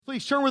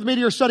Please turn with me to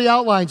your study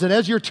outlines. And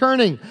as you're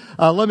turning,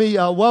 let me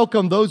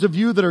welcome those of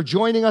you that are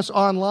joining us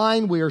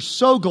online. We are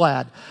so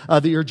glad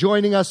that you're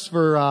joining us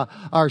for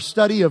our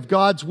study of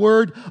God's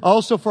Word.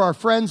 Also for our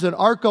friends in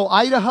Arco,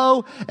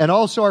 Idaho, and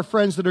also our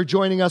friends that are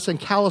joining us in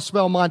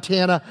Kalispell,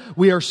 Montana.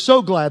 We are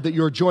so glad that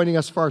you're joining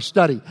us for our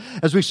study.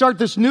 As we start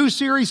this new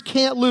series,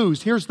 Can't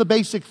Lose, here's the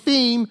basic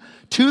theme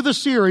to the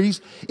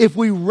series. If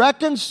we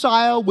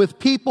reconcile with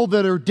people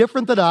that are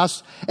different than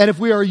us, and if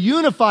we are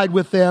unified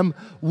with them,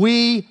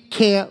 we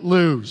can't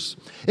lose.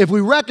 If we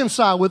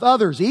reconcile with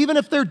others, even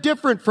if they're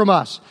different from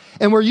us,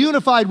 and we're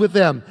unified with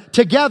them,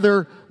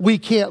 together we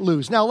can't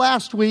lose. Now,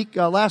 last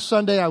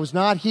Sunday, I was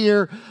not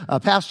here.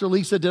 Pastor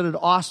Lisa did an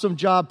awesome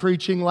job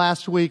preaching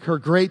last week, her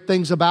great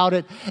things about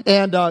it.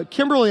 And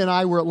Kimberly and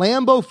I were at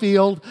Lambeau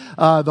Field,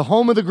 the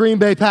home of the Green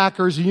Bay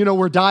Packers. And you know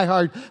we're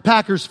diehard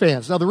Packers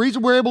fans. Now, the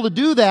reason we're able to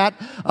do that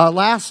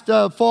last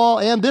fall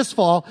and this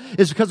fall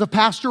is because of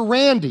Pastor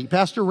Randy.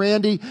 Pastor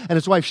Randy and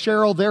his wife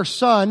Cheryl, their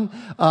son,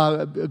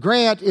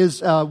 Grant,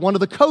 is one of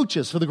the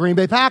coaches for the Green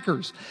Bay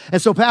Packers. And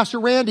so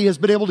Pastor Randy has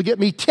been able to get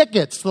me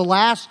tickets the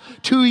last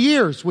 2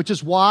 years, which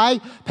is why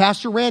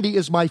Pastor Randy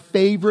is my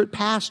favorite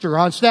pastor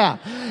on staff.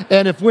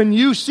 And if when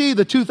you see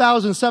the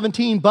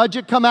 2017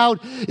 budget come out,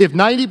 if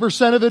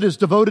 90% of it is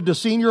devoted to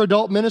senior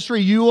adult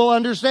ministry, you will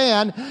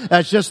understand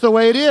that's just the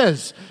way it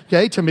is.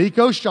 Okay,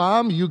 Tamiko,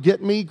 Sham, you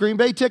get me Green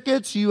Bay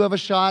tickets, you have a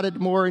shot at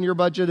more in your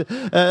budget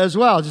as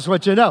well. Just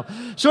want you to know.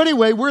 So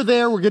anyway, we're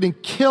there. We're getting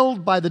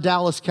killed by the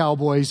Dallas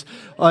Cowboys.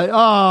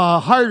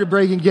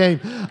 Heart-breaking game.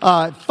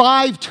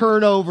 5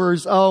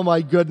 turnovers. Oh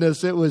my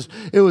goodness, it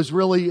was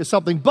really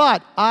something.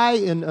 But I,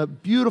 in a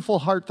beautiful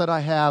heart that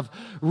I have,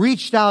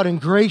 reached out in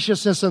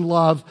graciousness and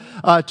love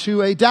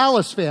to a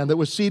Dallas fan that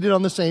was seated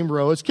on the same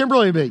row as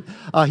Kimberly and me.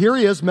 Here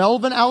he is,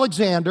 Melvin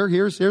Alexander.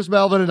 Here's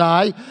Melvin and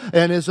I,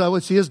 and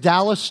let's see his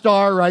Dallas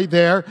star right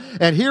there.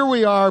 And here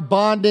we are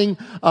bonding.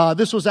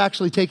 This was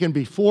actually taken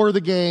before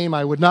the game.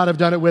 I would not have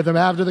done it with him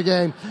after the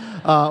game,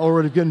 or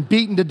would have been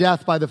beaten to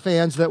death by the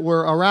fans that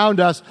were around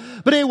us.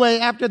 But anyway,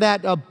 after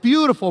that, a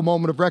beautiful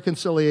moment of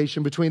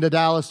reconciliation between a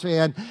Dallas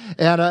fan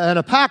and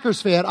a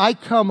Packers fan, I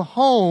come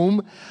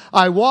home,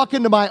 I walk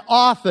into my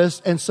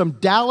office, and some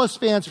Dallas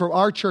fans from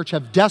our church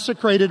have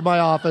desecrated my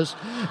office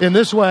in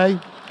this way.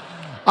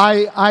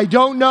 I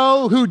don't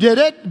know who did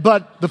it,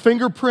 but the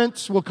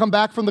fingerprints will come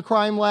back from the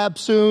crime lab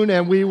soon,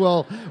 and we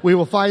will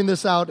find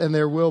this out, and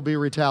there will be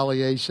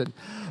retaliation.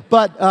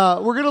 But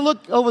we're going to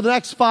look over the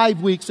next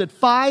 5 weeks at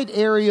 5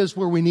 areas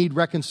where we need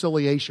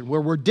reconciliation,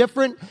 where we're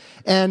different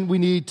and we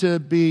need to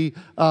be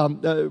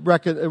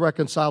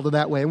reconciled in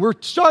that way. And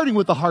we're starting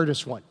with the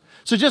hardest one.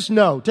 So just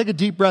know, take a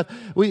deep breath.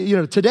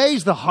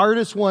 Today's the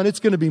hardest one.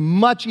 It's going to be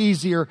much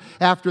easier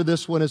after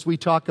this one as we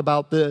talk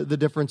about the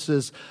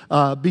differences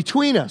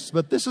between us.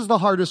 But this is the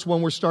hardest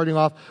one we're starting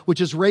off, which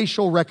is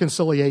racial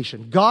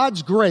reconciliation.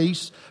 God's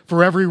grace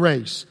for every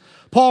race.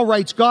 Paul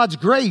writes, God's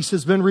grace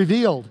has been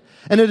revealed,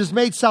 and it has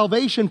made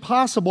salvation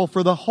possible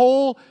for the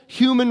whole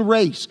human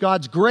race.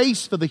 God's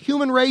grace for the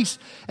human race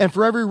and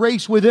for every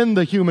race within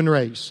the human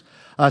race.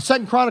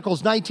 2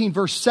 Chronicles 19,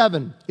 verse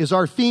 7 is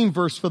our theme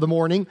verse for the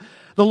morning.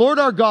 The Lord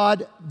our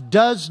God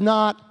does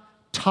not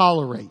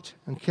tolerate.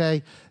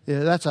 Okay?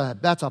 That's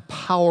a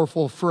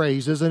powerful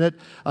phrase, isn't it?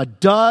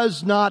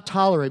 Does not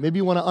tolerate. Maybe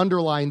you want to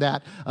underline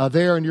that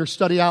there in your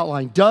study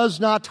outline. Does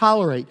not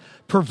tolerate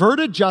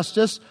perverted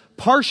justice,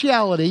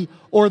 partiality,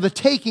 or the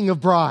taking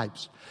of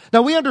bribes.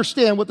 Now, we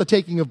understand what the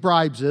taking of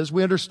bribes is.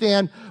 We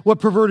understand what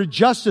perverted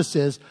justice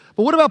is.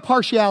 But what about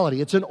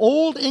partiality? It's an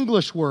old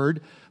English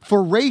word for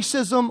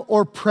racism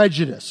or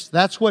prejudice.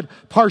 That's what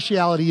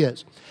partiality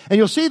is. And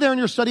you'll see there in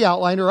your study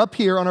outline, or up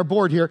here on our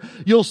board here,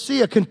 you'll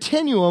see a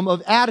continuum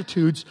of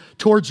attitudes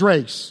towards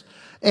race.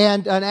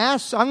 And I'm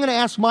going to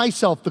ask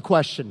myself the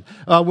question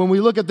when we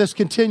look at this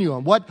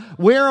continuum.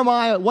 Where am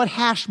I? What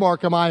hash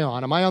mark am I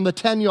on? Am I on the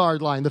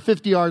 10-yard line, the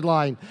 50-yard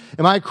line?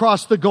 Am I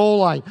across the goal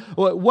line?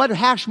 What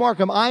hash mark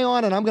am I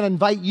on? And I'm going to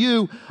invite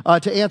you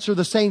to answer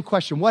the same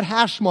question. What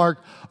hash mark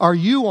are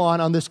you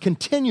on this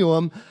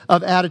continuum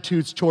of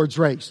attitudes towards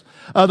race?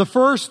 The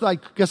first, I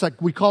guess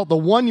we call it the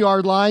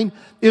 1-yard line,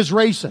 is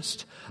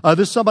racist. This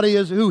is somebody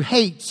who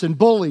hates and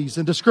bullies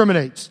and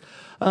discriminates.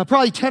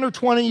 Probably 10 or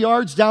 20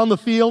 yards down the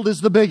field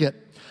is the bigot.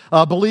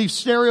 Believes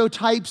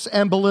stereotypes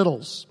and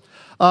belittles.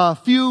 A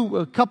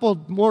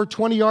couple more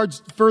 20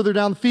 yards further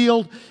down the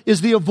field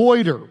is the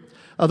avoider.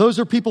 Those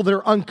are people that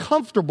are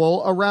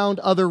uncomfortable around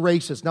other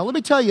races. Now, let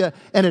me tell you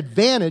an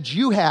advantage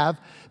you have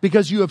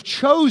because you have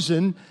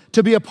chosen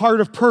to be a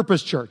part of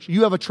Purpose Church.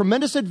 You have a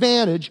tremendous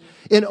advantage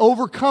in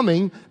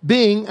overcoming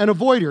being an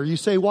avoider. You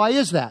say, why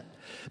is that?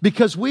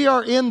 Because we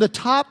are in the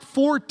top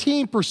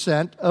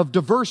 14% of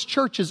diverse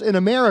churches in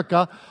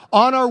America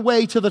on our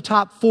way to the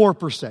top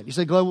 4%. You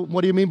say, Glenn, what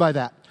do you mean by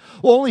that?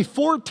 Well, only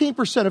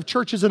 14% of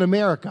churches in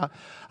America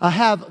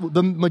have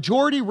the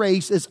majority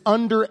race is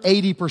under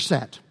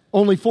 80%.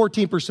 Only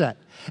 14%.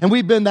 And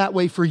we've been that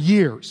way for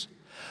years.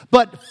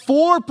 But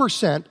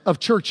 4% of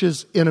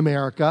churches in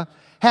America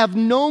have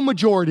no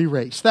majority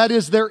race. That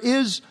is, there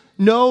is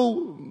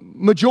no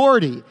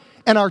majority.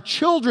 and our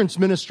children's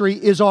ministry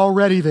is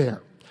already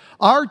there.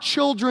 Our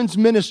children's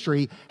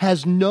ministry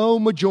has no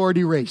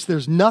majority race.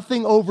 There's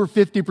nothing over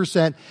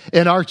 50%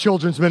 in our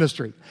children's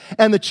ministry.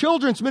 And the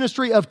children's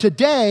ministry of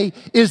today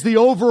is the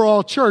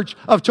overall church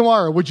of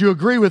tomorrow. Would you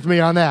agree with me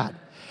on that?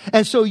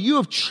 And so you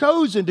have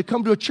chosen to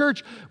come to a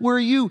church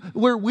where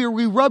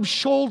we rub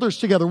shoulders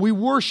together, we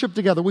worship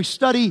together, we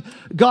study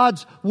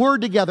God's Word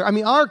together. I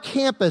mean, our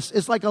campus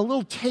is like a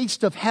little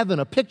taste of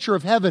heaven, a picture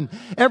of heaven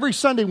every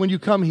Sunday when you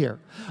come here.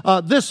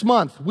 This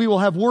month, we will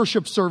have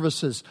worship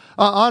services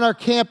on our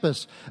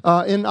campus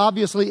in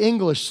obviously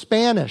English,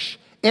 Spanish,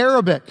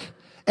 Arabic,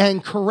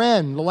 and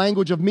Karen, the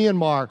language of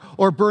Myanmar,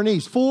 or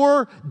Burmese.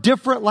 4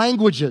 different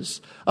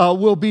languages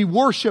will be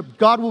worshiped.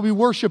 God will be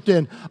worshiped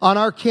in on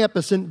our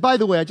campus. And by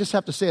the way, I just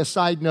have to say a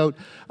side note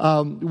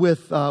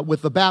with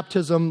the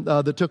baptism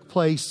that took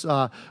place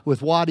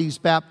with Wadi's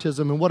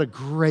baptism, and what a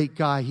great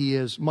guy he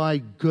is. My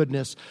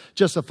goodness,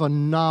 just a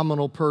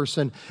phenomenal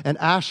person. And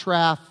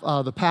Ashraf,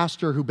 the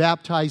pastor who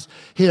baptized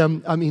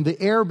him, I mean, the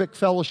Arabic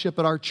fellowship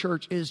at our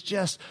church is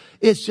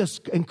it's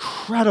just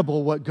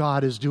incredible what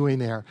God is doing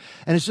there.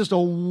 And it's just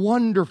a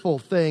wonderful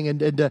thing, and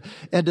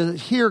to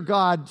hear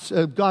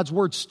God's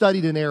word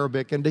studied in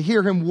Arabic, and to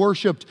hear him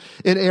worshipped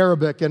in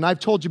Arabic. And I've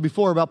told you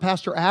before about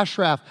Pastor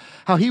Ashraf,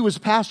 how he was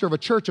pastor of a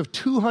church of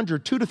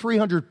 200 to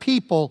 300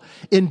 people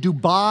in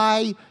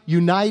Dubai,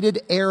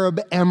 United Arab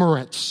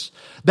Emirates.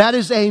 That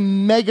is a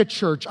mega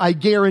church, I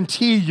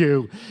guarantee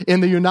you,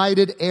 in the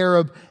United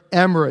Arab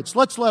Emirates.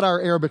 Let's let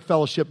our Arabic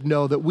fellowship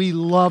know that we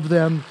love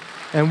them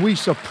and we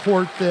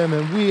support them,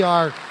 and we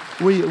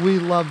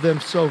love them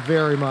so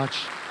very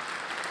much.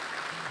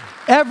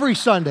 Every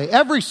Sunday,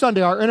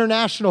 our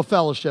international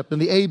fellowship in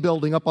the A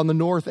building up on the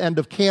north end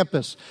of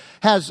campus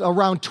has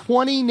around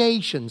 20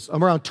 nations,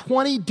 around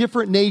 20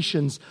 different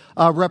nations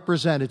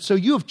represented. So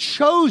you have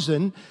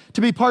chosen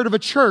to be part of a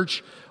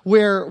church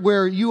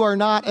where you are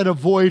not an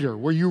avoider,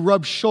 where you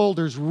rub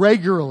shoulders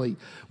regularly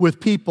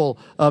with people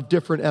of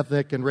different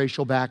ethnic and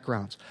racial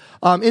backgrounds.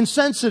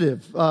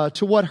 Insensitive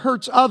to what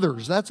hurts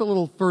others. That's a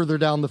little further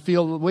down the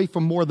field, away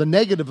from more the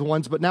negative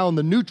ones, but now in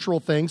the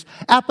neutral things.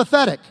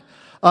 Apathetic.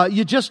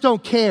 You just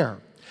don't care.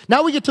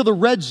 Now we get to the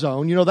red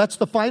zone. You know, that's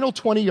the final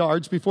 20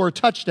 yards before a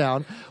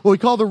touchdown. What we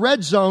call the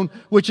red zone,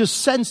 which is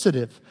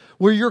sensitive,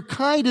 where you're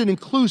kind and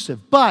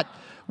inclusive. But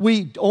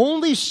we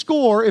only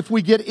score if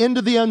we get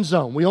into the end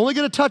zone. We only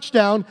get a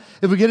touchdown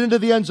if we get into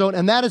the end zone,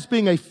 and that is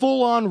being a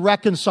full-on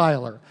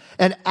reconciler,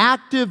 an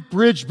active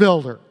bridge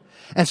builder.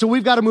 And so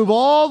we've got to move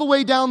all the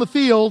way down the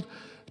field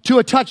to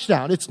a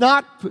touchdown. It's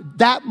not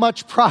that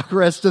much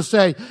progress to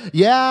say,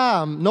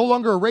 yeah, I'm no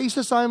longer a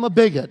racist, I'm a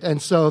bigot, and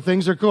so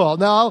things are cool.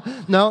 No,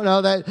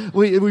 that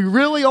we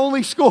really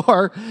only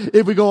score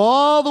if we go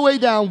all the way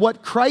down.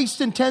 What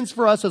Christ intends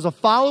for us as a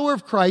follower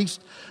of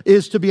Christ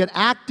is to be an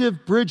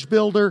active bridge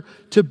builder,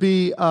 to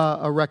be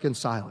a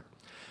reconciler.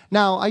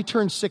 Now, I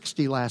turned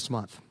 60 last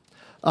month.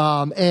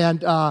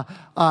 And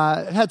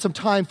had some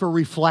time for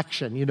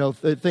reflection,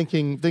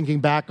 thinking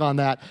back on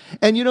that.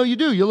 And you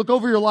look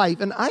over your life,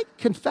 and I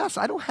confess,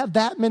 I don't have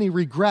that many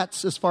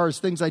regrets as far as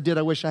things I did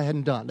I wish I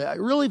hadn't done.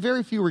 Really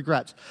very few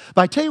regrets.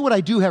 But I tell you what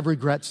I do have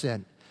regrets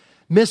in: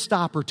 missed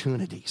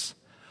opportunities.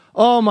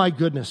 Oh my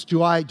goodness,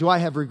 do I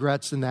have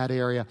regrets in that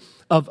area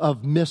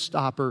of missed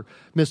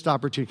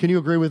opportunity? Can you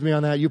agree with me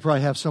on that? You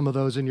probably have some of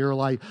those in your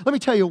life. Let me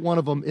tell you one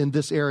of them in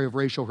this area of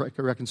racial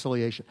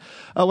reconciliation.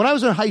 When I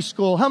was in high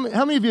school, how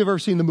many of you have ever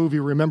seen the movie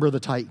Remember the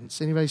Titans?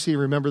 Anybody see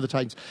Remember the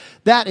Titans?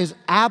 That is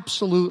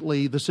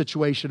absolutely the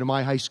situation in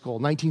my high school.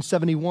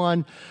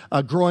 1971,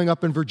 growing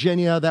up in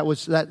Virginia, that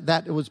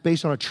was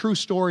based on a true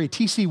story.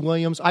 T.C.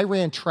 Williams. I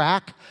ran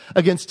track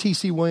against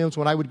T.C. Williams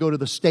when I would go to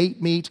the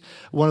state meet.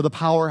 One of the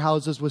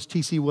powerhouses was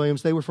T.C.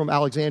 Williams. They were from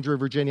Alexandria,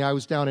 Virginia. I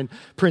was down in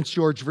Prince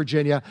George,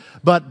 Virginia.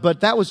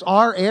 But that was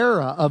our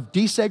era of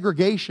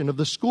desegregation of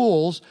the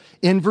schools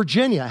in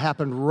Virginia. It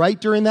happened right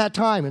during that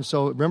time. And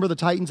so Remember the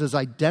Titans is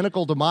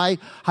identical to my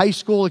high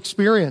school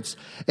experience.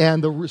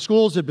 And the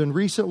schools had been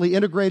recently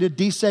integrated,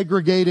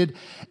 desegregated.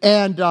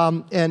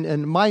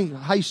 And my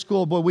high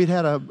school, boy, we'd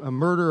had a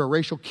murder, a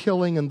racial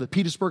killing in the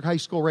Petersburg High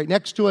School right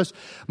next to us.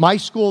 My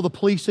school, the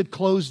police had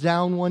closed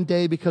down one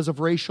day because of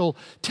racial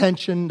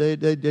tension.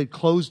 They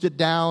closed it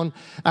down.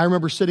 I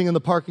remember sitting in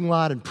the parking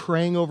lot and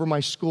praying over my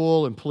school,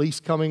 and police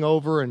coming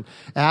over and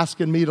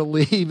asking me to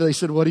leave. They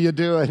said, "What are you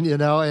doing?"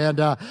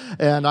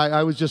 And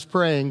I was just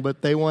praying,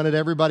 but they wanted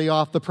everybody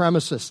off the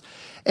premises.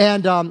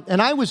 And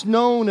I was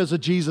known as a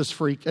Jesus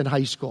freak in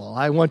high school.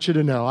 I want you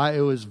to know,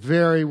 it was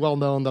very well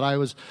known that I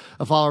was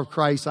a follower of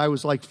Christ. I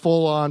was like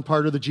full on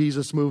part of the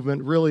Jesus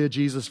movement, really a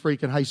Jesus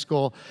freak in high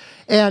school.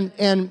 And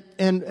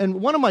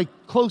one of my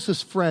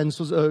closest friends,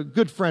 was a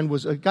good friend,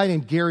 was a guy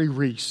named Gary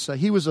Reese.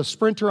 He was a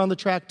sprinter on the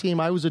track team.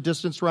 I was a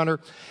distance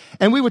runner.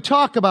 And we would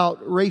talk about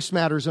race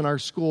matters in our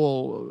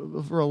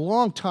school for a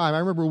long time. I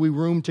remember we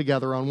roomed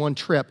together on one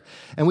trip,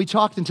 and we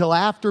talked until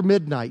after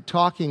midnight,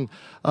 talking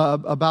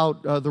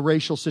about the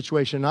racial racial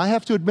situation. And I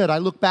have to admit, I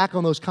look back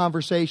on those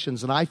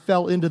conversations and I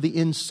fell into the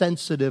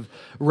insensitive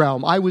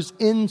realm. I was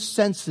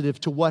insensitive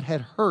to what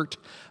had hurt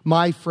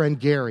my friend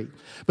Gary.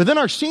 But then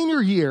our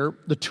senior year,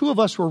 the two of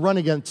us were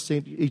running against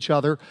each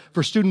other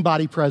for student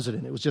body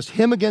president. It was just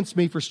him against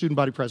me for student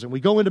body president. We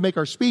go in to make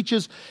our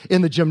speeches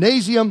in the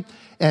gymnasium,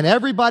 and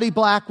everybody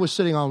black was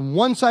sitting on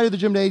one side of the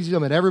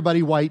gymnasium and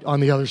everybody white on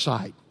the other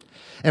side.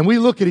 And we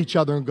look at each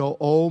other and go,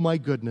 oh my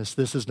goodness,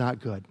 this is not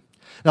good.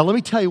 Now let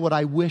me tell you what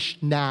I wish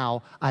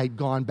now I had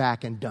gone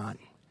back and done.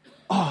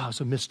 Oh, it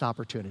was a missed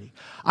opportunity.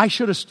 I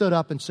should have stood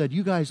up and said,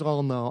 you guys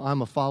all know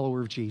I'm a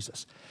follower of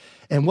Jesus.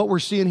 And what we're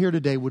seeing here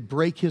today would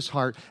break his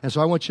heart. And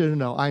so I want you to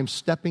know I am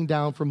stepping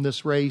down from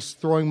this race,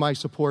 throwing my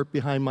support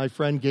behind my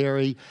friend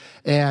Gary,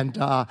 and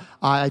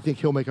I think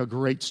he'll make a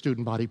great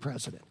student body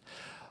president.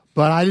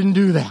 But I didn't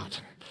do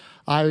that.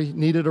 I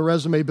needed a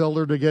resume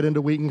builder to get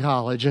into Wheaton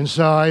College. And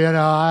so,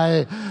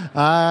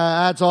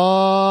 that's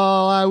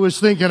all I was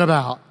thinking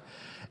about.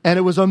 And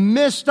it was a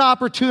missed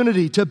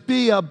opportunity to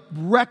be a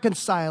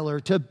reconciler,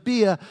 to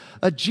be a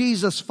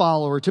Jesus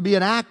follower, to be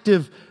an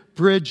active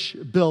bridge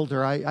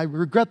builder. I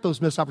regret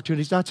those missed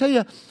opportunities. Now, I'll tell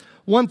you,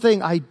 one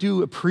thing I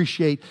do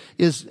appreciate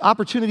is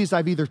opportunities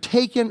I've either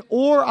taken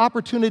or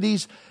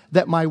opportunities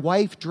that my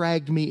wife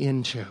dragged me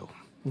into.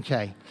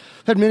 Okay.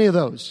 I've had many of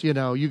those.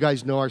 You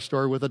guys know our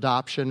story with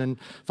adoption and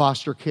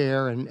foster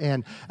care.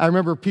 And I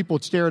remember people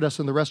would stare at us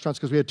in the restaurants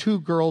because we had two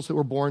girls that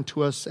were born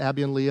to us,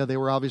 Abby and Leah. They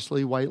were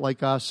obviously white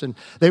like us. And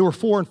they were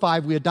 4 and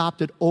 5. We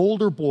adopted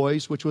older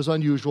boys, which was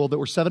unusual, that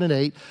were 7 and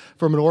 8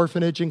 from an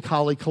orphanage in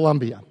Cali,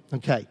 Colombia.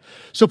 Okay.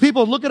 So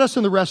people would look at us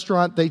in the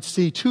restaurant. They'd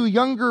see 2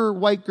 younger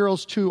white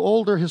girls, 2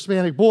 older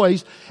Hispanic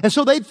boys. And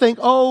so they'd think,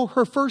 oh,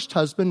 her first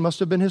husband must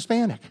have been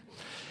Hispanic.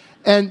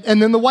 And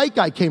then the white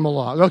guy came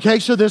along. Okay,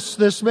 so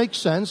this makes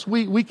sense.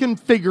 We can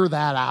figure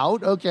that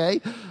out.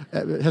 Okay,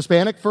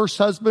 Hispanic first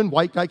husband,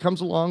 white guy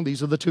comes along.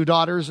 These are the 2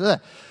 daughters.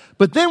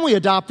 But then we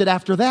adopted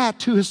after that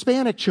 2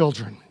 Hispanic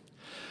children.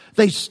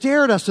 They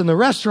stare at us in the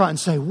restaurant and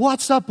say,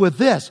 "What's up with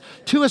this?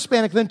 2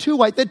 Hispanic, then 2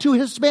 white, then 2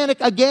 Hispanic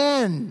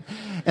again."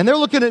 And they're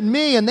looking at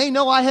me, and they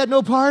know I had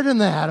no part in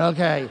that.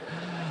 Okay,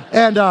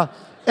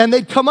 and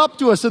they'd come up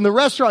to us in the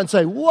restaurant and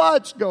say,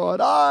 "What's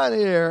going on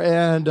here?"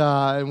 And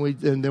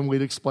then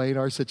we'd explain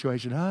our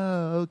situation.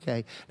 Oh,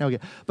 okay.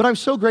 But I'm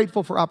so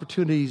grateful for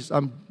opportunities.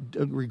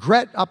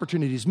 Regret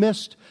opportunities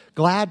missed,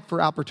 glad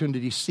for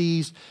opportunities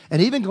seized,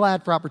 and even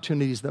glad for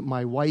opportunities that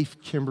my wife,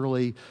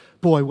 Kimberly,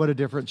 boy, what a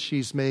difference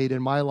she's made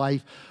in my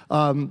life.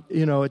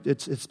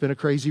 It's been a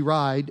crazy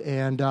ride,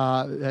 and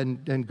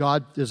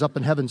God is up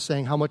in heaven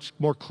saying, "How much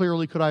more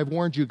clearly could I have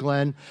warned you,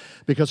 Glenn?"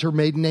 Because her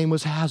maiden name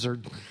was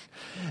Hazard.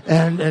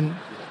 And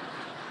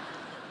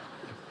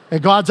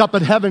God's up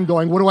in heaven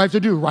going, "What do I have to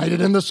do? Write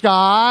it in the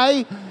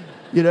sky?"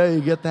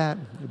 You get that?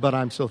 But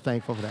I'm so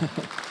thankful for that.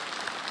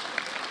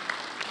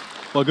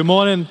 Well, good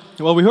morning.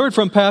 Well, we heard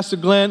from Pastor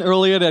Glenn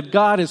earlier that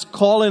God is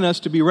calling us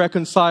to be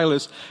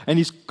reconcilers, and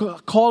He's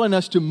calling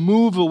us to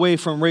move away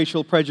from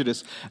racial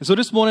prejudice. And so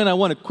this morning I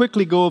want to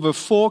quickly go over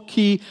 4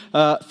 key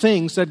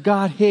things that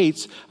God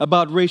hates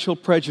about racial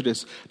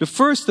prejudice. The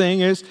first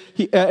thing is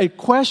it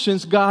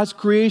questions God's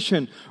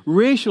creation.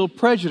 Racial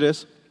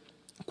prejudice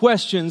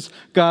questions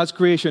God's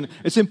creation.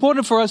 It's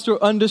important for us to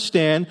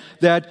understand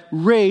that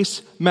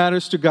race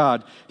matters to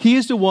God. He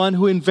is the one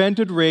who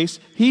invented race.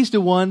 He's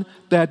the one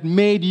that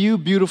made you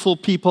beautiful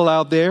people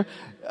out there.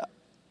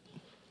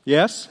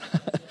 Yes?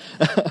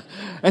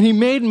 And He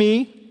made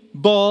me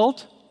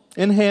bald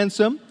and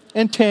handsome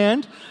and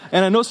tanned.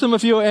 And I know some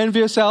of you are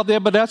envious out there,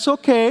 but that's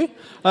okay.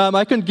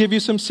 I can give you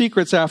some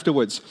secrets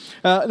afterwards.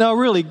 Now,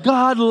 really,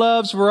 God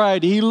loves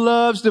variety. He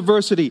loves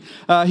diversity.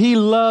 He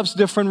loves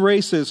different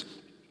races.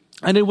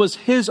 And it was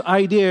His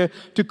idea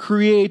to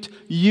create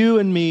you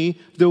and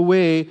me the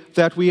way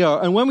that we are.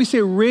 And when we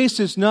say race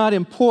is not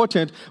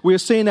important, we're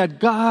saying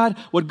that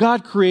what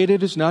God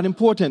created is not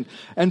important.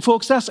 And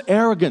folks, that's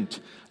arrogant.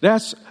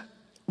 That's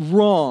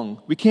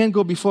wrong. We can't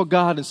go before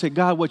God and say,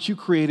 "God, what you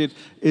created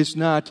is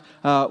not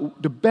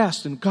the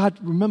best." And God,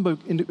 remember,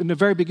 in the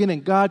very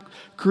beginning, God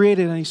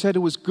created and He said it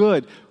was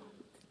good.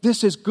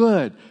 This is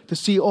good to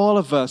see all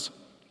of us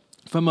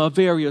from our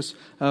various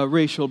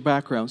racial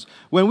backgrounds.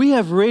 When we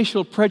have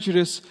racial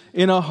prejudice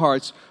in our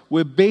hearts,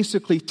 we're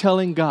basically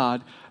telling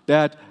God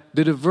that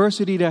the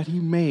diversity that He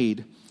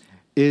made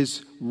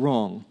is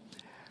wrong,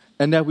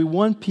 and that we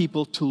want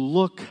people to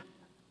look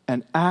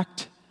and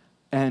act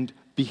and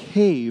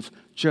behave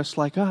just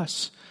like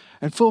us.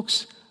 And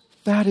folks,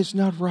 that is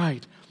not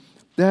right.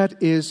 That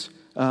is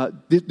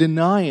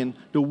denying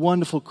the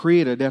wonderful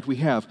Creator that we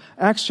have.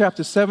 Acts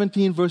chapter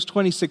 17, verse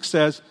 26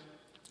 says,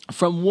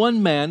 "From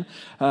one man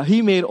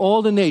He made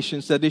all the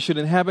nations that they should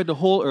inhabit the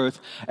whole earth,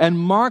 and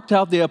marked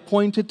out their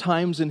appointed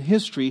times in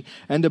history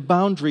and the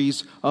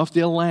boundaries of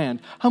their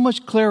land." How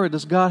much clearer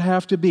does God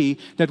have to be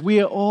that we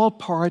are all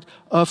part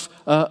of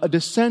a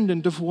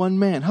descendant of one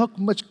man? How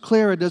much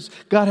clearer does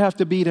God have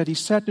to be that He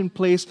set in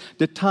place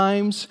the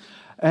times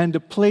and the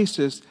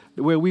places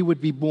where we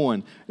would be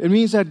born? It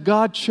means that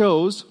God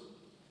chose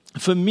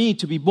for me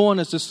to be born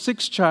as the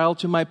sixth child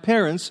to my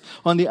parents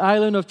on the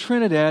island of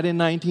Trinidad in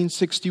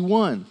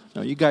 1961.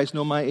 Now, you guys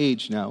know my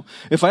age now.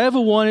 If I ever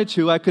wanted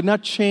to, I could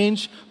not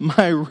change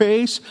my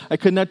race. I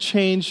could not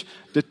change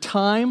the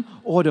time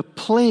or the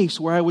place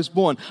where I was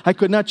born. I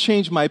could not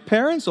change my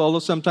parents, although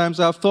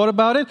sometimes I've thought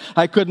about it.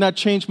 I could not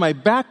change my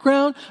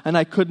background, and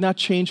I could not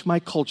change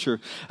my culture.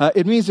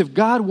 It means if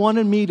God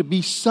wanted me to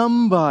be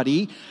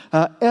somebody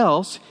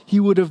else, He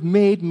would have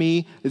made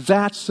me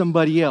that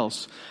somebody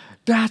else.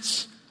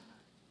 That's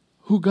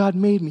who God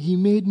made me. He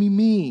made me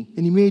me,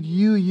 and He made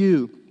you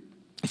you.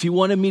 If He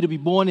wanted me to be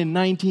born in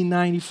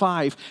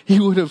 1995, He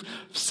would have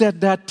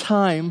set that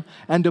time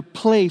and the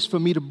place for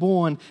me to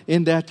born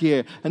in that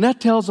year. And that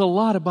tells a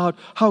lot about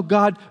how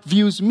God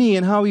views me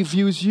and how He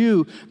views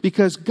you,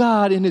 because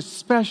God, in His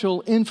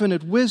special,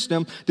 infinite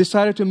wisdom,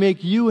 decided to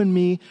make you and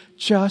me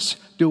just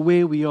the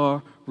way we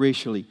are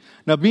racially.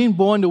 Now, being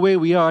born the way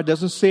we are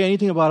doesn't say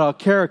anything about our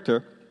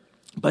character,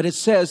 but it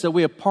says that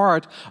we are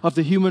part of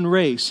the human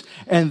race,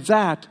 and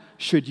that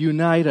should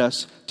unite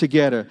us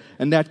together.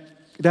 And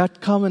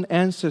that common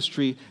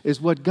ancestry is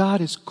what God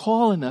is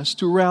calling us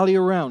to rally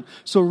around.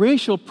 So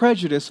racial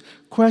prejudice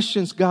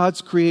questions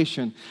God's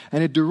creation,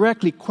 and it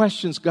directly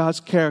questions God's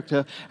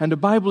character, and the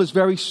Bible is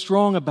very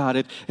strong about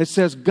it. It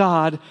says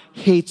God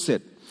hates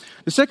it.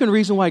 The second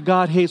reason why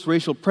God hates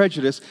racial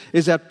prejudice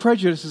is that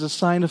prejudice is a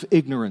sign of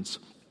ignorance.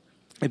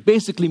 It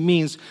basically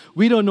means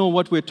we don't know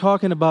what we're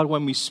talking about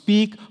when we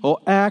speak or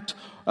act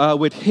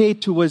with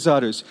hate towards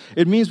others.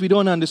 It means we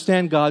don't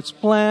understand God's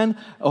plan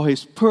or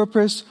His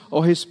purpose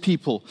or His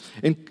people.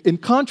 In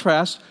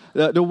contrast,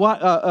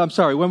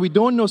 when we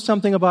don't know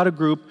something about a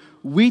group,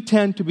 we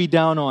tend to be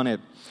down on it.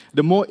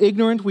 The more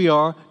ignorant we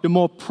are, the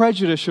more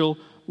prejudicial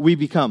we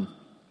become.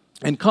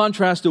 In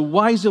contrast, the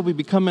wiser we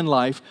become in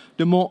life,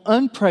 the more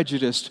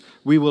unprejudiced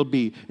we will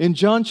be. In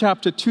John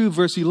chapter 2,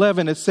 verse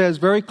 11, it says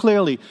very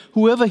clearly,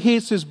 whoever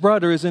hates his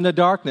brother is in the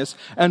darkness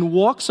and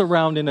walks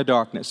around in the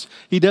darkness.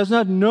 He does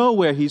not know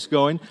where he's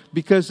going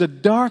because the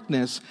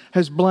darkness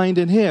has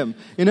blinded him.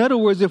 In other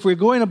words, if we're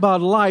going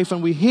about life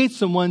and we hate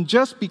someone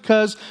just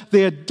because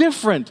they are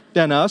different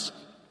than us,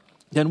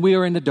 then we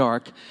are in the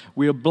dark,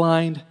 we are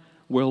blind,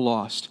 we're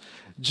lost.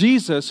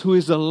 Jesus, who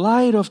is the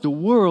light of the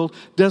world,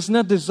 does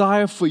not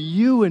desire for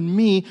you and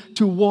me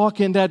to walk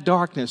in that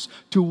darkness,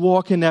 to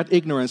walk in that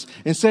ignorance.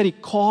 Instead, He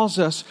calls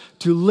us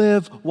to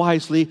live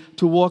wisely,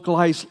 to walk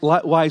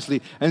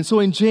wisely. And so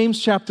in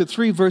James chapter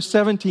 3, verse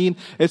 17,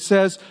 it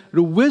says,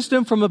 the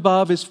wisdom from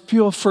above is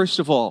pure first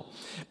of all.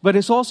 But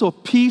it's also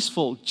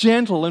peaceful,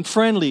 gentle, and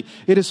friendly.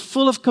 It is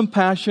full of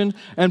compassion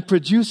and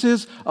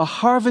produces a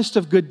harvest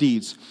of good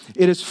deeds.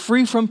 It is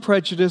free from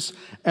prejudice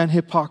and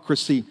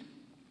hypocrisy.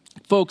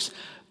 Folks,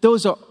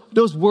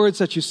 those words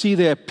that you see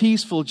there,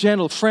 peaceful,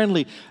 gentle,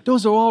 friendly,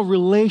 those are all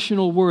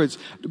relational words.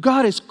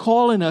 God is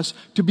calling us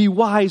to be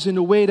wise in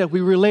the way that we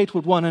relate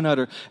with one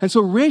another. And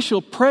so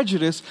racial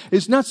prejudice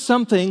is not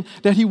something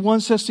that He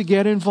wants us to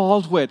get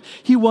involved with.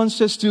 He wants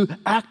us to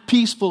act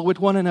peaceful with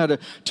one another,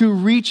 to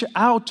reach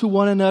out to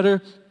one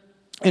another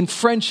in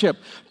friendship,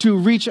 to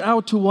reach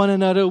out to one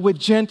another with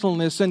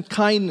gentleness and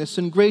kindness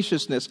and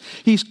graciousness.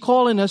 He's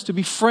calling us to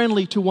be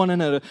friendly to one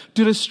another,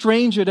 to the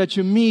stranger that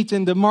you meet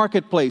in the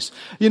marketplace.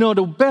 You know,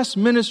 the best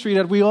ministry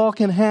that we all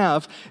can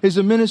have is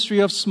a ministry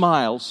of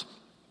smiles.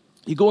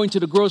 You go into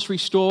the grocery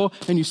store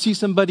and you see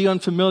somebody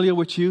unfamiliar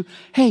with you.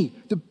 Hey,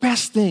 the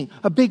best thing,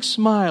 a big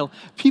smile.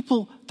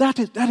 People, that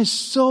is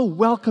so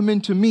welcoming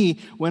to me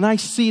when I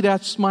see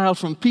that smile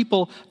from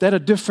people that are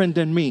different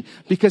than me.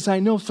 Because I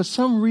know for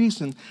some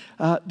reason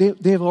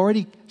they've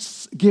already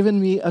given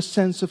me a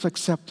sense of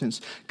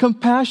acceptance.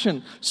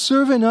 Compassion,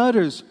 serving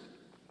others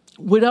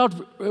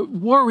without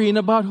worrying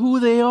about who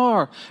they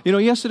are. You know,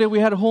 yesterday we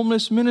had a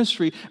homeless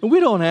ministry, and we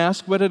don't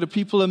ask whether the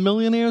people are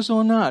millionaires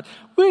or not.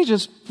 We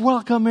just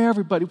welcome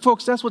everybody.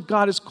 Folks, that's what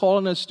God is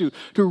calling us to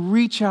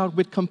reach out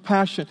with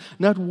compassion,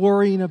 not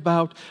worrying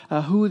about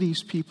who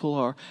these people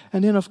are.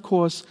 And then, of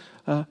course,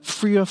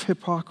 free of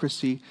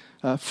hypocrisy,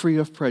 free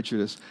of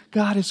prejudice.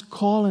 God is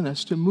calling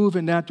us to move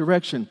in that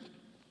direction.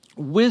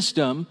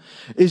 Wisdom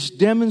is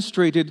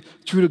demonstrated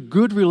through the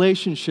good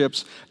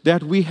relationships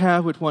that we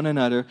have with one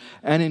another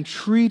and in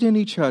treating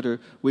each other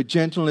with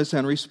gentleness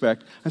and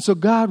respect. And so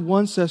God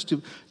wants us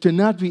to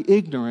not be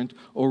ignorant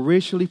or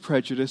racially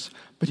prejudiced,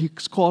 but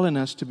He's calling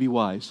us to be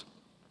wise.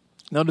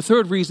 Now, the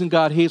third reason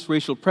God hates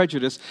racial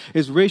prejudice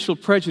is racial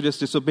prejudice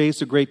disobeys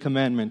the great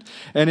commandment.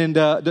 And in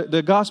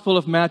the Gospel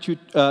of Matthew,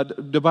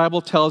 the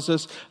Bible tells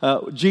us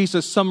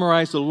Jesus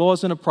summarized the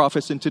laws and the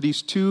prophets into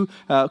these two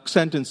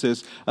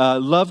sentences.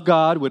 Love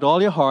God with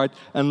all your heart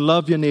and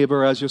love your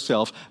neighbor as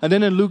yourself. And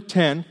then in Luke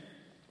 10,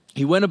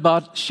 He went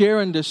about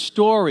sharing the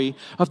story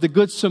of the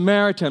Good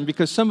Samaritan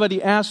because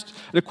somebody asked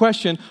the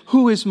question,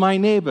 who is my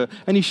neighbor?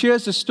 And He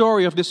shares the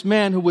story of this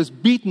man who was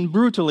beaten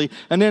brutally.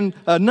 And then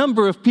a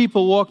number of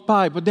people walked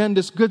by, but then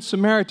this Good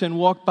Samaritan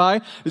walked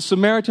by. The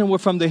Samaritan were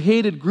from the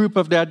hated group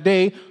of that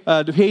day,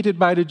 hated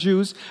by the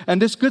Jews.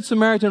 And this Good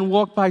Samaritan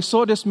walked by,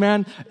 saw this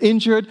man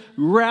injured,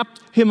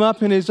 wrapped him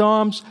up in his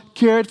arms,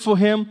 cared for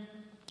him.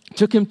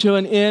 took him to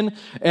an inn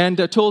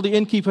and told the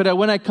innkeeper that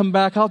when I come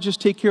back, I'll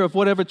just take care of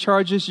whatever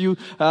charges you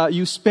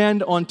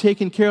spend on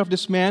taking care of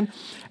this man.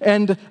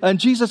 And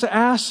Jesus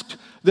asked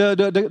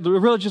the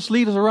religious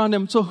leaders around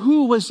him, so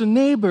who was the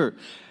neighbor?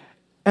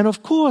 And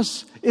of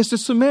course, it's the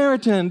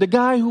Samaritan, the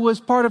guy who was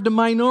part of the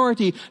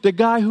minority, the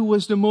guy who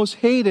was the most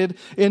hated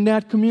in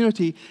that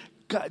community.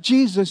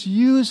 Jesus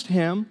used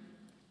him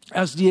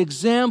as the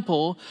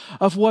example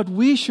of what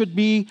we should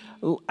be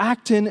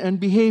acting and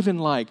behaving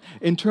like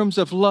in terms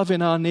of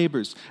loving our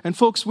neighbors. And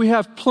folks, we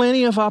have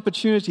plenty of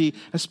opportunity,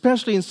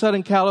 especially in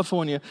Southern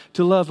California,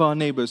 to love our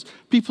neighbors.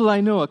 People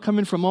I know are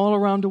coming from all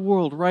around the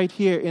world right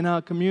here in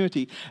our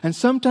community. And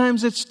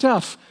sometimes it's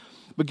tough.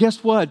 But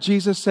guess what?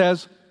 Jesus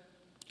says,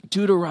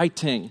 do the right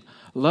thing.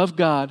 Love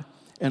God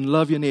and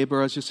love your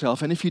neighbor as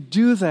yourself. And if you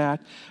do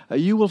that,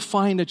 you will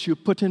find that you're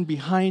putting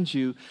behind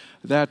you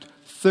that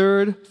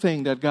third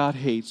thing that God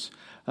hates,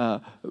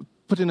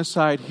 putting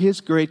aside His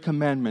great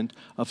commandment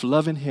of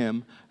loving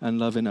Him and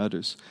loving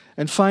others.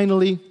 And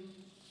finally,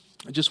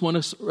 I just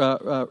want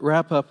to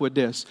wrap up with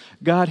this.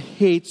 God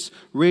hates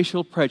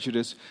racial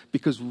prejudice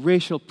because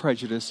racial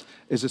prejudice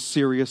is a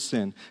serious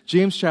sin.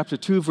 James chapter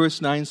 2 verse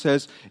 9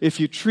 says, if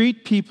you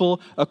treat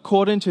people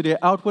according to their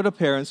outward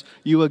appearance,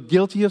 you are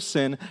guilty of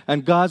sin,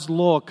 and God's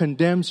law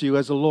condemns you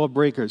as a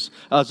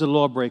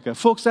lawbreaker.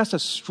 Folks, that's a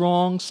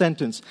strong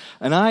sentence.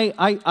 And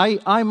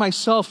I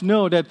myself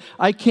know that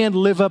I can't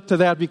live up to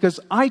that because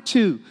I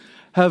too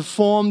have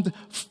formed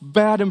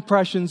bad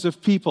impressions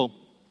of people.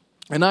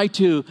 And I,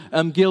 too,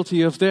 am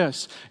guilty of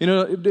this. You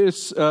know,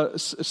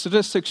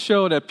 statistics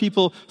show that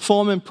people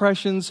form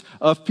impressions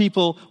of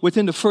people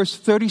within the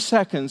first 30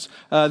 seconds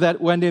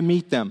that when they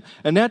meet them.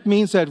 And that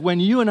means that when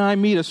you and I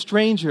meet a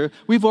stranger,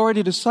 we've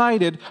already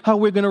decided how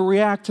we're going to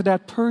react to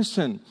that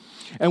person.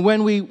 And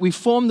when we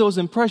form those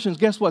impressions,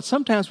 guess what?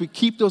 Sometimes we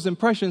keep those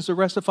impressions the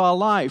rest of our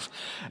life.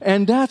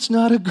 And that's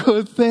not a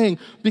good thing.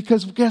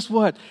 Because guess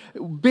what?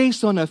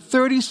 Based on a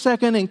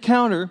 30-second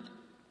encounter,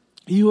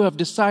 you have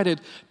decided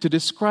to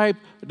describe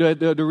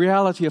the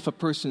reality of a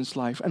person's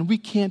life, and we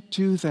can't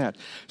do that.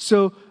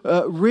 So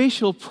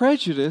racial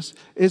prejudice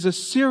is a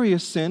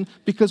serious sin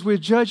because we're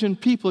judging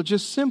people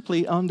just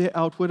simply on their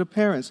outward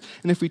appearance.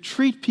 And if we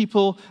treat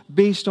people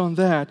based on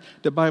that,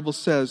 the Bible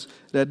says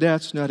that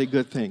that's not a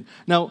good thing.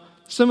 Now,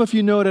 some of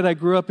you know that I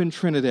grew up in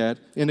Trinidad,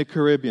 in the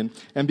Caribbean.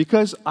 And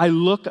because I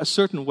look a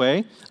certain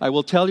way, I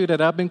will tell you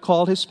that I've been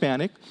called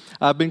Hispanic.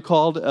 I've been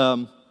called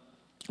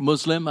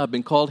Muslim, I've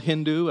been called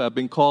Hindu, I've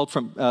been called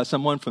from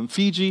someone from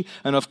Fiji,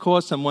 and of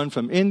course someone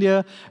from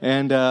India,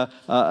 and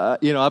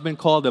I've been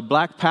called a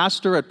black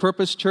pastor at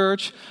Purpose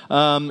Church.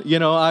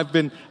 I've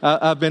been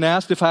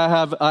asked if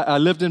I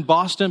lived in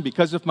Boston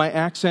because of my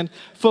accent.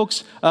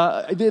 Folks,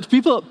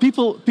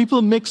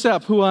 people mix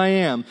up who I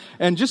am,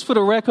 and just for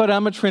the record,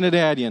 I'm a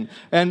Trinidadian,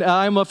 and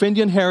I'm of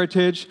Indian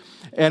heritage.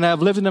 And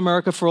I've lived in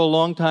America for a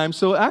long time,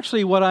 so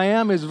actually what I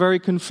am is very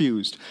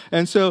confused.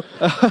 And so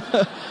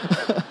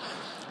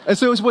And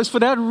so it was for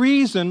that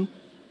reason,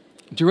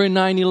 during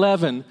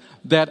 9/11,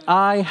 that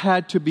I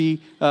had to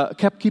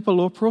keep a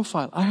low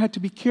profile. I had to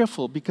be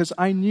careful because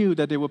I knew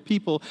that there were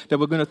people that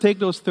were going to take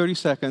those 30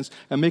 seconds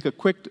and make a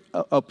quick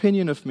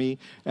opinion of me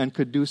and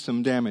could do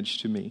some damage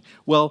to me.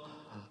 Well,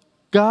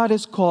 God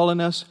is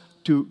calling us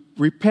to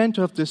repent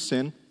of this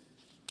sin.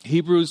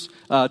 Hebrews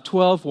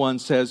 12:1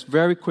 says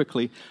very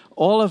quickly,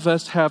 all of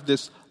us have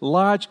this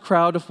large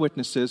crowd of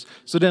witnesses,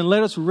 so then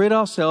let us rid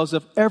ourselves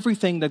of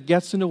everything that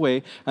gets in the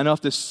way and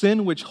of the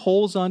sin which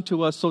holds on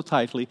to us so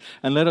tightly,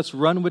 and let us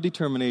run with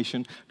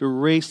determination the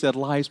race that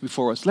lies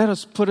before us. Let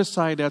us put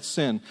aside that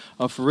sin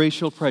of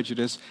racial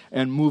prejudice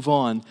and move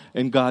on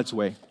in God's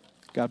way.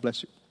 God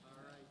bless you. All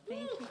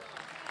right. Thank you.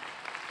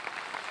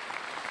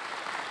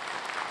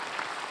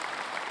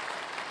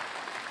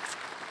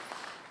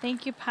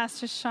 Thank you,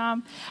 Pastor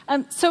Sham.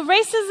 So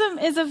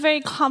racism is a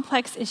very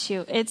complex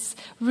issue. It's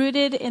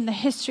rooted in the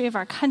history of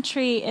our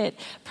country. It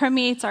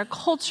permeates our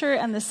culture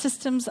and the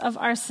systems of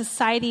our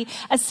society.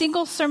 A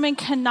single sermon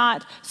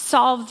cannot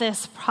solve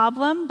this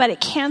problem, but it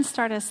can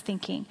start us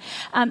thinking.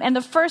 And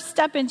the first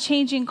step in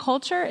changing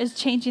culture is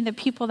changing the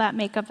people that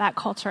make up that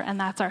culture, and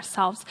that's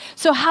ourselves.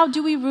 So how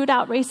do we root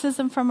out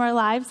racism from our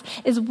lives?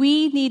 Is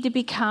we need to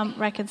become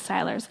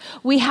reconcilers.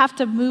 We have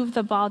to move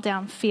the ball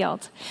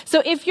downfield.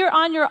 So if you're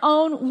on your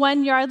own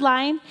 1 yard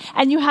line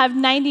and you have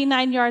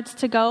 99 yards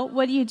to go,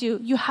 what do?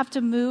 You have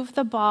to move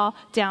the ball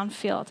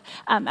downfield.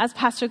 As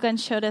Pastor Glenn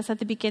showed us at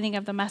the beginning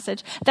of the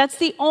message, that's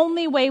the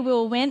only way we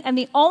will win, and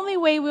the only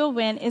way we'll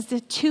win is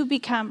to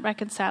become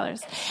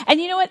reconcilers.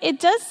 And you know what? It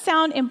does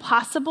sound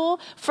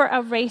impossible for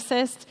a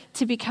racist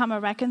to become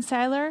a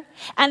reconciler,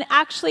 and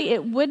actually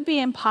it would be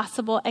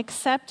impossible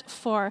except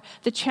for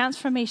the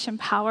transformation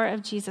power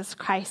of Jesus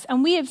Christ.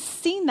 And we have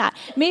seen that.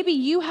 Maybe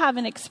you have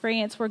an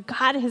experience where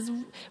God has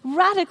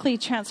radically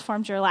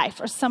transformed your life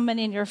or someone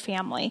in your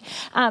family.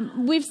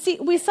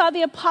 We saw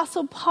the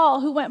Apostle Paul,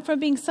 who went from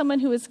being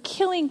someone who was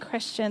killing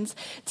Christians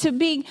to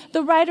being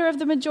the writer of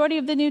the majority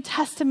of the New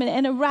Testament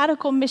and a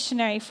radical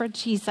missionary for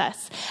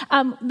Jesus.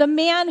 The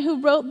man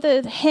who wrote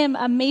the hymn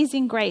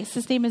Amazing Grace,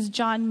 his name is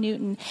John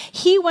Newton.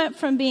 He went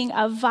from being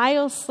a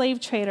vile slave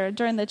trader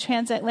during the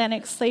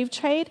transatlantic slave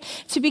trade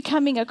to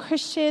becoming a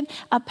Christian,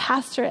 a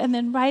pastor, and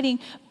then writing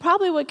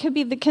probably what could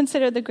be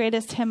considered the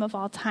greatest hymn of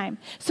all time.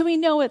 So we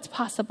know it's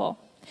possible.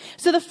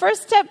 So the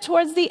first step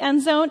towards the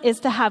end zone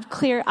is to have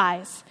clear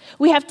eyes.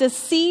 We have to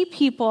see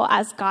people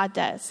as God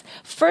does.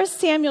 1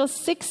 Samuel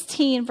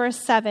 16, verse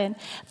 7,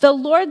 the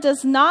Lord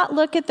does not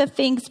look at the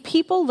things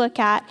people look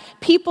at.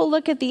 People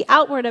look at the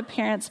outward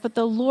appearance, but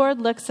the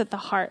Lord looks at the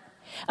heart.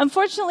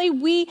 Unfortunately,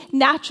 we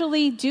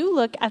naturally do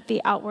look at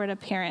the outward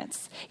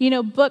appearance.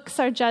 Books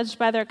are judged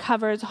by their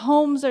covers.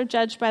 Homes are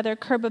judged by their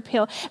curb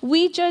appeal.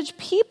 We judge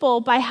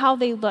people by how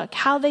they look,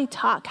 how they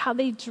talk, how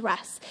they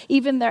dress,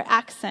 even their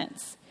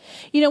accents.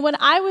 When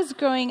I was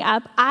growing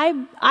up,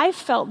 I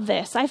felt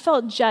this. I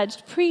felt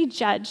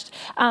prejudged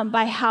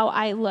by how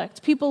I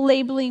looked. People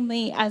labeling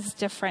me as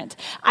different.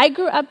 I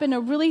grew up in a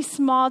really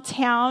small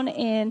town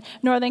in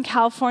Northern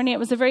California. It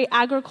was a very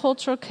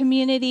agricultural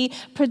community,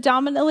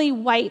 predominantly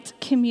white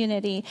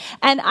community.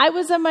 And I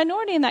was a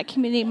minority in that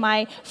community.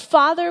 My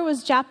father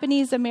was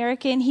Japanese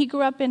American. He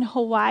grew up in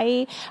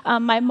Hawaii.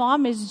 My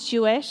mom is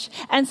Jewish.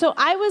 And so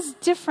I was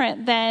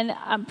different than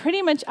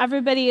pretty much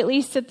everybody, at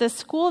least at the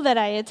school that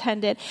I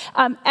attended.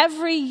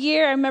 Every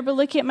year, I remember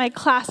looking at my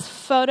class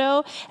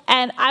photo,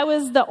 and I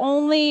was the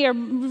only, or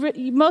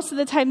most of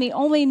the time, the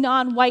only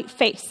non-white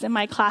face in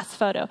my class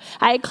photo.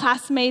 I had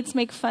classmates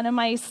make fun of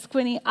my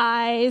squinty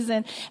eyes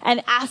and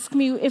ask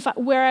me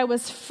where I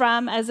was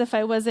from, as if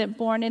I wasn't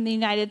born in the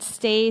United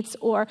States,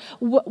 or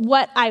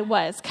what I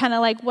was, kind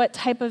of like, what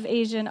type of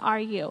Asian are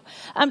you?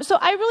 So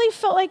I really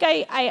felt like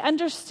I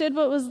understood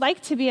what it was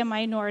like to be a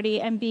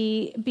minority and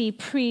be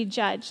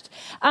prejudged.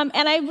 And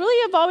I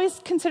really have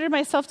always considered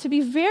myself to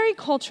be very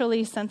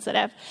culturally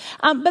sensitive.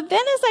 But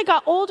then as I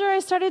got older, I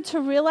started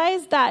to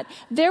realize that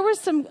there were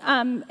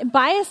some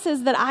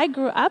biases that I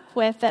grew up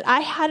with that I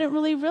hadn't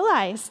really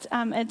realized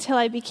until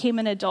I became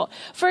an adult.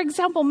 For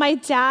example, my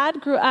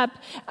dad grew up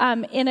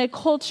in a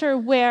culture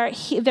where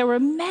there were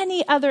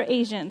many other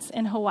Asians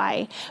in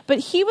Hawaii, but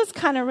he was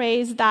kind of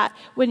raised that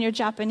when you're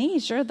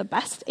Japanese, you're the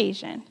best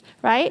Asian,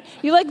 right?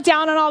 You look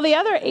down on all the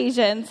other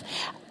Asians.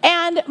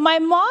 And my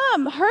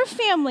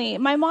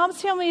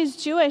mom's family is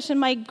Jewish, and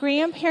my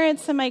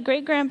grandparents and my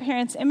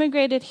great-grandparents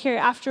immigrated here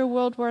after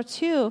World War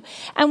II.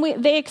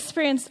 And they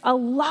experienced a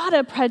lot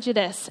of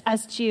prejudice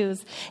as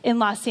Jews in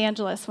Los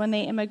Angeles when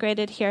they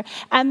immigrated here.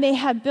 And they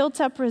had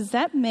built up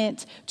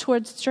resentment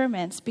towards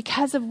Germans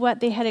because of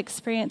what they had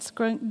experienced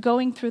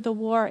going through the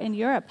war in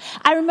Europe.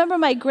 I remember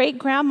my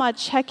great-grandma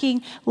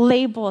checking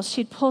labels.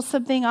 She'd pull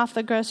something off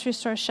the grocery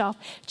store shelf,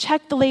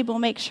 check the label,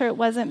 make sure it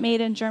wasn't made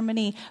in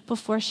Germany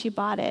before she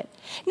bought it.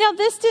 Now,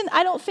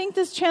 I don't think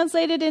this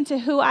translated into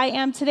who I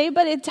am today,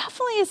 but it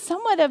definitely is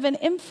somewhat of an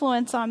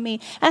influence on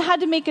me. And I had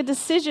to make a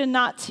decision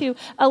not to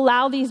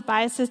allow these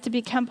biases to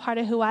become part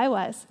of who I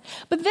was.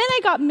 But then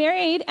I got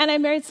married, and I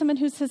married someone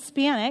who's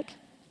Hispanic.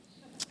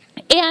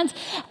 And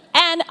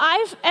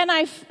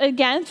I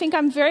again think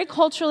I'm very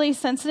culturally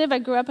sensitive. I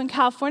grew up in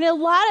California, a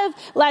lot of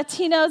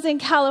Latinos in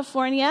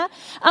California.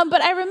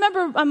 But I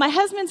remember my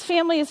husband's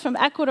family is from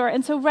Ecuador,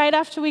 and so right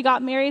after we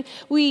got married,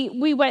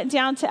 we went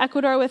down to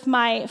Ecuador with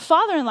my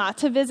father-in-law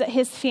to visit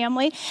his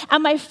family.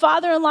 And my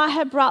father-in-law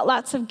had brought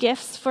lots of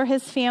gifts for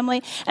his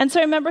family. And so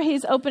I remember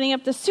he's opening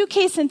up the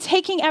suitcase and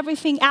taking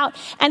everything out,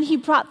 and he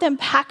brought them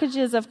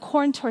packages of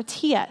corn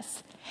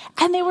tortillas.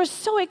 And they were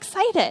so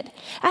excited.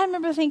 I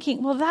remember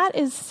thinking, well, that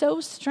is so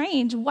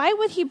strange. Why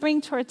would he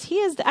bring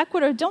tortillas to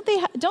Ecuador? Don't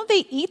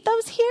they eat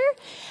those here?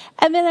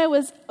 And then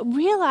I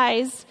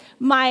realized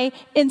my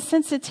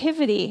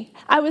insensitivity.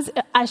 I was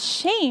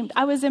ashamed.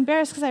 I was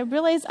embarrassed because I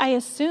realized I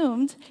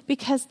assumed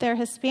because they're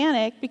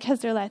Hispanic,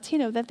 because they're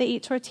Latino, that they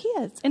eat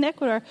tortillas in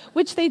Ecuador,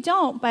 which they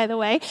don't, by the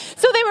way.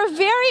 So they were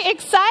very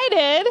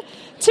excited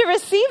to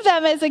receive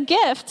them as a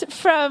gift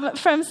from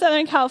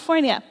Southern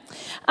California.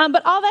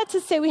 But all that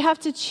to say, we have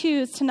to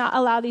choose to not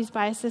allow these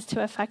biases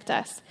to affect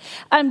us.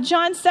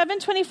 John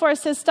 7:24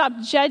 says, stop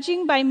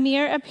judging by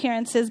mere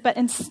appearances, but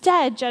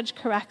instead judge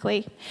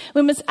correctly.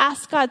 We must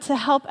ask God to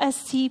help us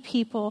see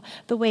people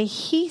the way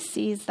He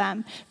sees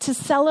them, to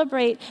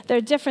celebrate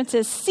their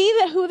differences, see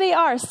who they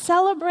are,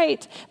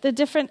 celebrate the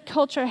different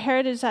cultural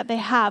heritage that they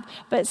have,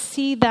 but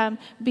see them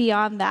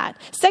beyond that.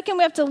 Second,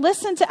 we have to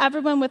listen to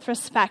everyone with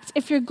respect.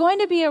 If you're going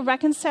to be a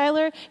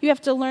reconciler, you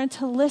have to learn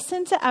to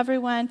listen to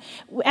everyone,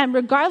 and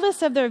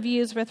regardless of their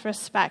views, with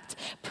respect.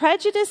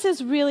 Prejudice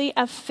is really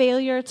a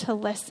failure to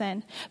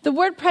listen. The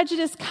word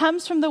prejudice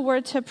comes from the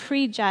word to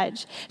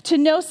prejudge, to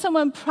know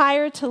someone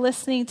prior to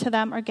listening to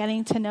them or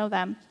getting to know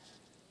them.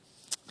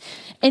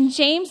 In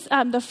James,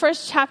 the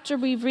first chapter,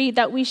 we read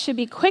that we should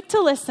be quick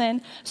to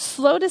listen,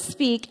 slow to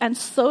speak, and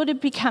slow to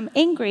become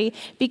angry,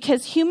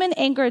 because human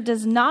anger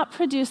does not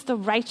produce the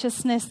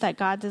righteousness that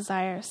God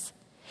desires.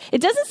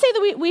 It doesn't say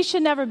that we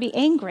should never be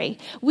angry.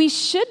 We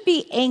should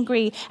be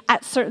angry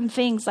at certain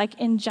things like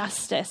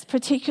injustice,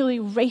 particularly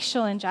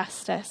racial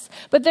injustice.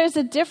 But there's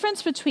a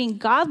difference between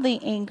godly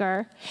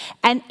anger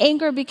and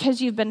anger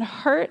because you've been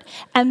hurt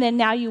and then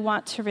now you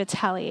want to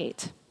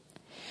retaliate.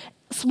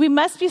 So we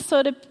must be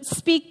slow to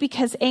speak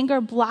because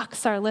anger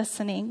blocks our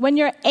listening. When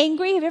you're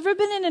angry, have you ever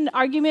been in an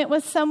argument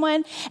with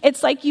someone?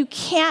 It's like you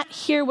can't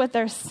hear what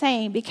they're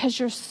saying because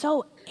you're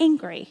so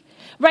angry.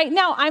 Right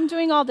now, I'm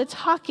doing all the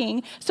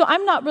talking, so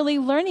I'm not really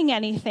learning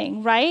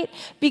anything, right?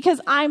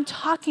 Because I'm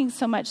talking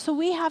so much. So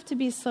we have to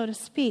be slow to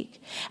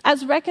speak.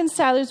 As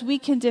reconcilers, we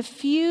can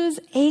diffuse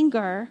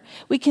anger.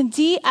 We can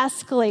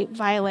de-escalate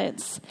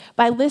violence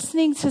by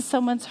listening to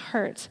someone's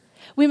hurt.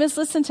 We must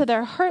listen to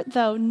their hurt,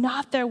 though,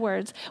 not their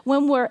words.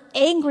 When we're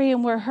angry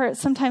and we're hurt,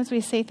 sometimes we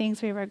say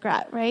things we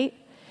regret, right?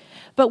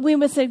 But we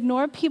must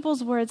ignore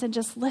people's words and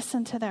just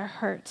listen to their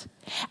hurt.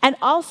 And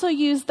also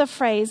use the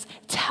phrase,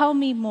 tell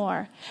me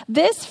more.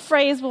 This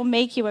phrase will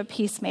make you a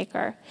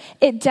peacemaker.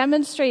 It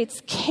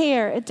demonstrates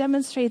care, it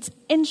demonstrates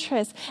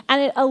interest,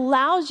 and it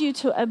allows you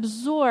to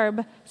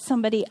absorb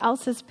somebody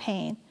else's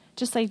pain,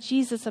 just like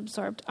Jesus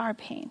absorbed our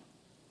pain.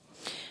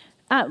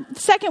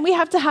 Second, we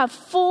have to have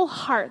full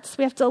hearts.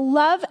 We have to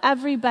love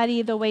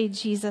everybody the way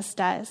Jesus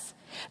does.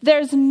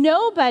 There's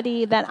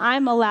nobody that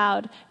I'm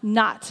allowed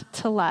not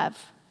to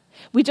love.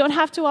 We don't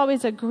have to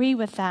always agree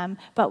with them,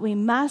 but we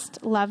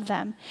must love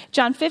them.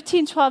 John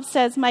 15:12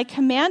 says, my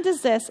command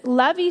is this,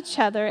 love each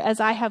other as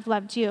I have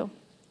loved you.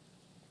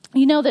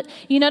 You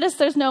notice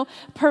there's no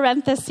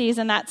parentheses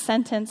in that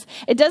sentence.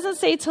 It doesn't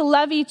say to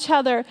love each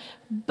other,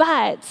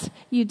 but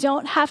you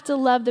don't have to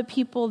love the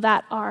people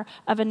that are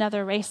of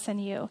another race than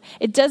you.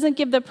 It doesn't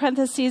give the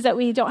parentheses that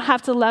we don't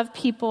have to love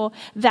people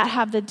that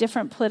have the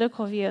different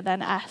political view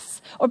than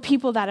us or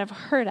people that have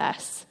hurt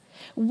us.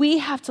 We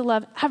have to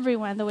love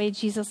everyone the way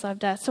Jesus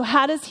loved us. So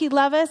how does he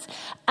love us?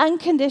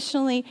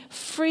 Unconditionally,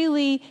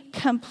 freely,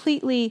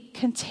 completely,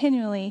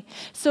 continually.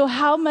 So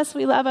how must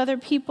we love other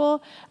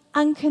people?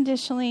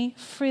 Unconditionally,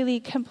 freely,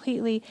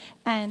 completely,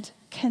 and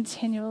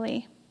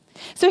continually.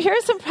 So here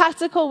are some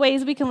practical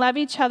ways we can love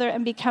each other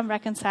and become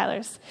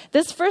reconcilers.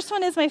 This first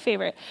one is my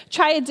favorite.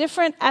 Try a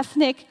different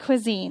ethnic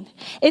cuisine.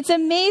 It's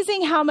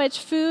amazing how much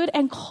food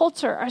and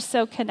culture are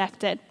so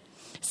connected.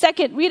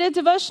 Second, read a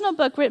devotional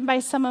book written by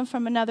someone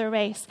from another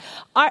race.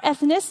 Our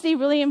ethnicity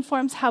really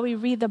informs how we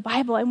read the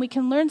Bible, and we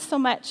can learn so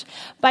much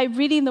by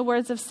reading the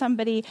words of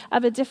somebody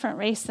of a different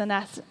race than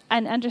us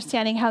and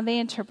understanding how they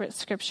interpret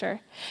Scripture.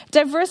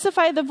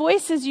 Diversify the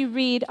voices you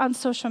read on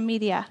social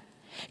media.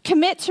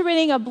 Commit to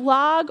reading a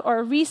blog or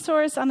a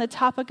resource on the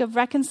topic of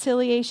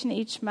reconciliation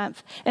each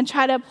month and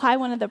try to apply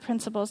one of the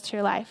principles to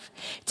your life.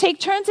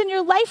 Take turns in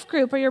your life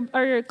group or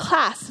your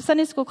class,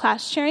 Sunday school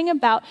class, sharing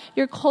about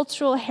your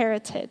cultural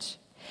heritage.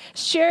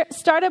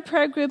 Start a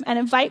prayer group and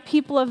invite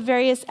people of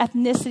various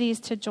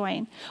ethnicities to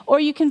join. Or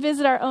you can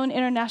visit our own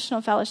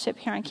international fellowship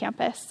here on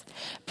campus.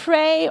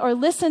 Pray or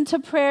listen to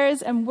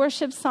prayers and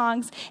worship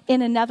songs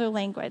in another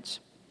language.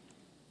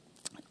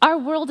 Our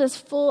world is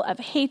full of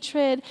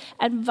hatred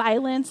and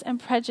violence and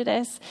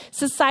prejudice.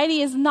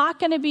 Society is not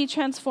going to be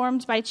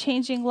transformed by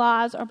changing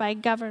laws or by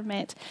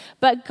government.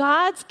 But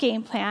God's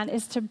game plan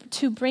is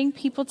to bring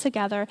people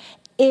together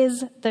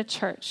is the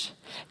church.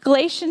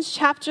 Galatians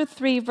chapter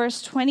 3,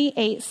 verse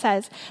 28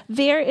 says,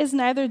 there is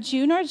neither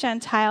Jew nor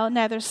Gentile,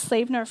 neither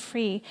slave nor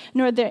free,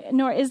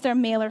 nor is there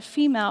male or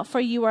female,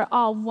 for you are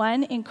all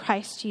one in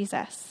Christ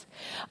Jesus.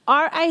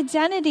 Our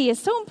identity is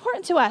so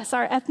important to us.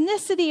 Our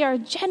ethnicity, our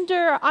gender,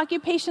 our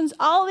occupations,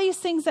 all these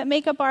things that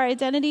make up our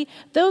identity,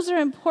 those are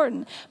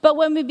important. But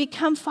when we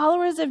become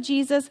followers of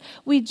Jesus,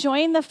 we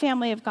join the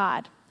family of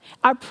God.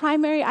 Our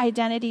primary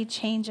identity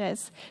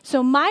changes.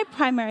 So my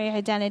primary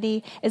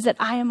identity is that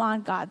I am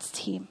on God's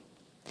team.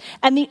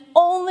 And the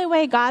only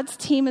way God's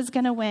team is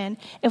going to win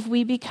if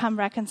we become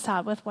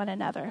reconciled with one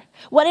another.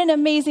 What an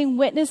amazing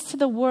witness to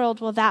the world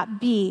will that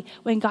be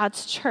when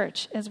God's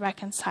church is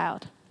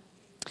reconciled.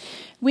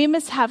 We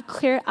must have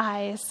clear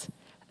eyes,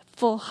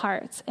 full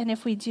hearts. And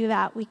if we do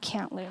that, we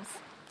can't lose.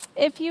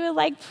 If you would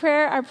like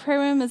prayer, our prayer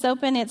room is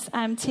open. It's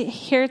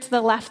here to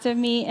the left of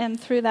me and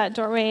through that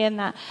doorway and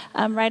that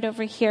right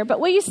over here.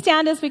 But will you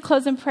stand as we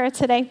close in prayer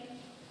today?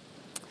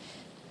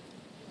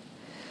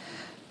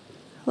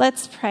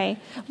 Let's pray.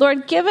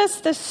 Lord, give us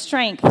the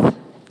strength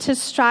to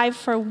strive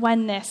for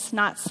oneness,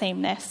 not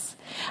sameness.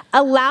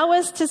 Allow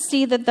us to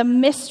see that the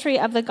mystery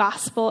of the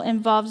gospel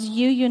involves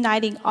you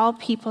uniting all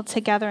people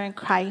together in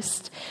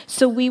Christ,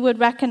 so we would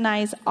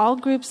recognize all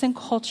groups and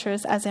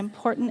cultures as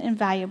important and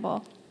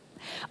valuable.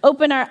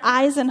 Open our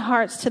eyes and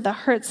hearts to the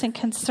hurts and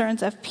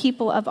concerns of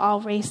people of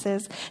all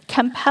races.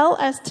 Compel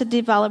us to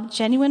develop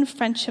genuine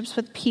friendships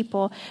with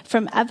people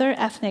from other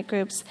ethnic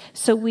groups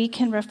so we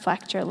can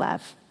reflect your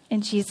love.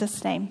 In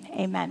Jesus' name,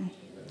 amen.